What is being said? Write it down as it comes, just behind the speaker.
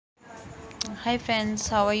Hi friends,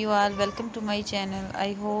 how are you all? Welcome to my channel.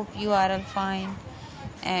 I hope you are all fine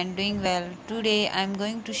and doing well. Today I am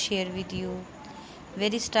going to share with you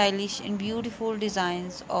very stylish and beautiful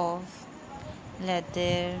designs of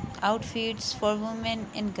leather outfits for women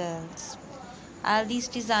and girls. All these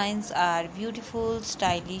designs are beautiful,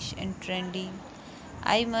 stylish and trendy.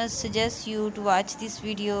 I must suggest you to watch this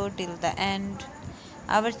video till the end.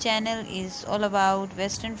 Our channel is all about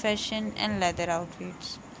western fashion and leather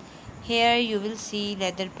outfits. Here you will see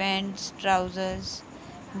leather pants, trousers,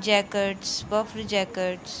 jackets, puffer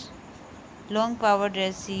jackets, long power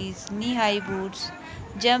dresses, knee-high boots,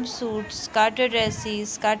 jumpsuits, skater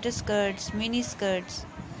dresses, skater skirts, mini skirts,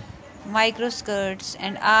 micro skirts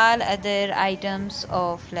and all other items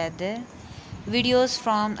of leather. Videos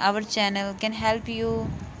from our channel can help you.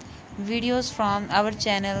 Videos from our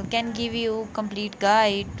channel can give you complete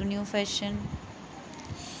guide to new fashion.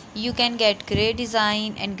 You can get great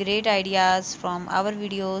design and great ideas from our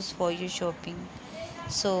videos for your shopping.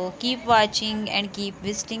 So keep watching and keep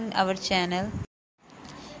visiting our channel.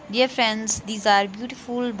 Dear friends, these are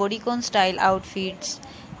beautiful bodycon style outfits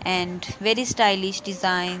and very stylish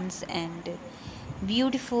designs and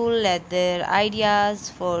beautiful leather ideas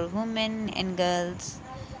for women and girls.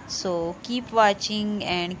 So keep watching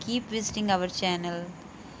and keep visiting our channel.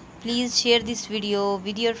 Please share this video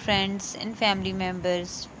with your friends and family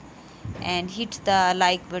members and hit the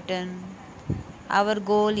like button. Our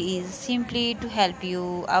goal is simply to help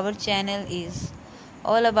you. Our channel is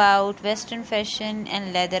all about western fashion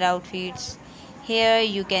and leather outfits. Here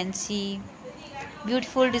you can see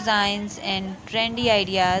beautiful designs and trendy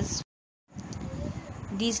ideas.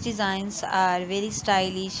 These designs are very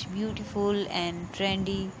stylish, beautiful and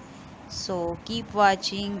trendy. So keep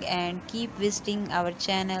watching and keep visiting our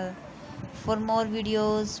channel for more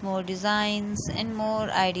videos, more designs and more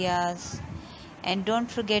ideas. And don't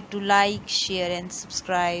forget to like, share and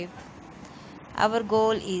subscribe. Our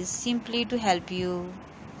goal is simply to help you.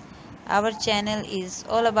 Our channel is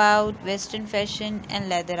all about western fashion and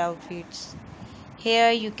leather outfits.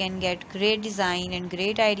 Here you can get great design and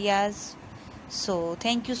great ideas. So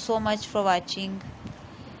thank you so much for watching.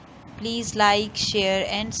 Please like, share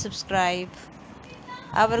and subscribe.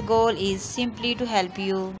 Our goal is simply to help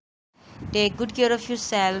you. Take good care of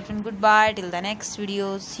yourself and goodbye till the next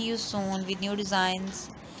video. See you soon with new designs,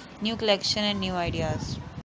 new collection and new ideas.